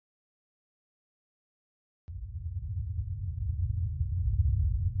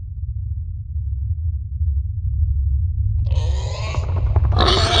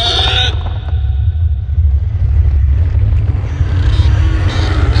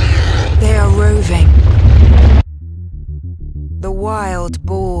wild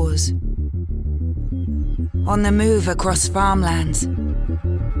boars. On the move across farmlands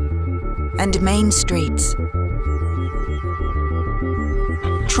and main streets.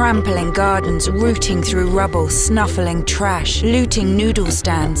 Trampling gardens, rooting through rubble, snuffling trash, looting noodle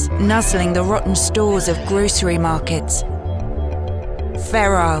stands, nuzzling the rotten stores of grocery markets.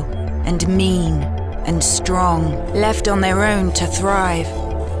 Feral and mean and strong, left on their own to thrive.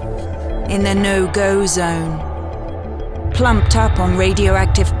 In the no-go zone. Plumped up on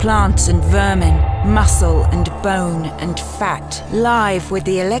radioactive plants and vermin, muscle and bone and fat, live with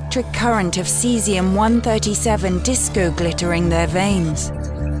the electric current of cesium-137 disco glittering their veins.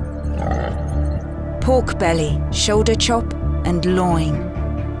 Pork belly, shoulder chop and loin.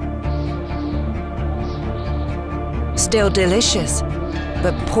 Still delicious,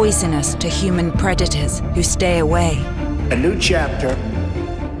 but poisonous to human predators who stay away. A new chapter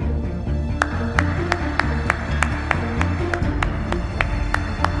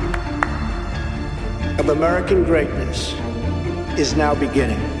of American greatness is now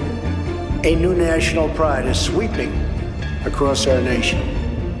beginning. A new national pride is sweeping across our nation.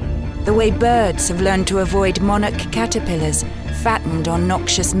 The way birds have learned to avoid monarch caterpillars fattened on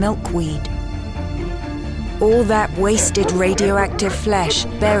noxious milkweed. All that wasted radioactive flesh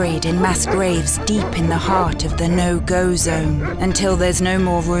buried in mass graves deep in the heart of the no-go zone until there's no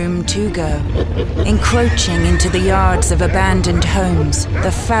more room to go. Encroaching into the yards of abandoned homes,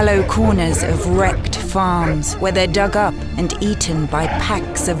 the fallow corners of wrecked farms where they're dug up and eaten by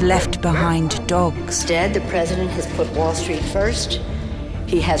packs of left-behind dogs. Instead, the president has put Wall Street first.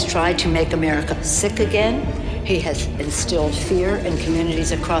 He has tried to make America sick again. He has instilled fear in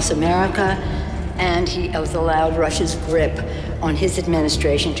communities across America. And he has allowed Russia's grip on his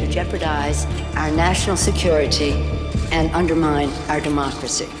administration to jeopardize our national security and undermine our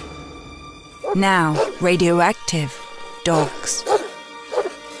democracy. Now, radioactive dogs.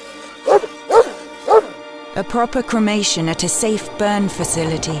 A proper cremation at a safe burn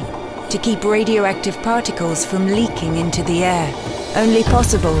facility to keep radioactive particles from leaking into the air. Only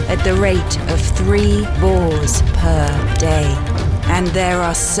possible at the rate of 3 boars per day. And there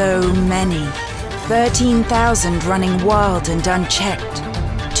are so many. 13,000 running wild and unchecked.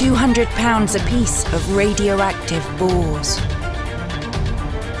 200 pounds apiece of radioactive boars.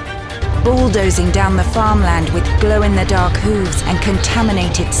 Bulldozing down the farmland with glow-in-the-dark hooves and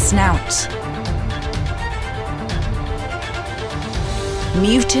contaminated snouts.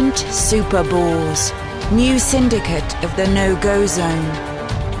 Mutant super boars. New syndicate of the no-go zone.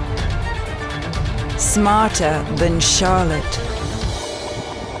 Smarter than Charlotte.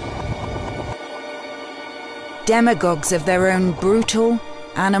 Demagogues of their own brutal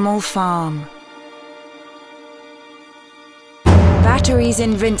animal farm. Batteries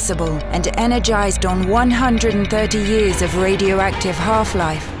invincible and energized on 130 years of radioactive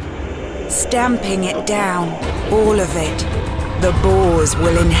half-life. Stamping it down, all of it, the boars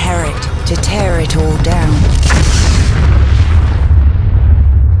will inherit to tear it all down.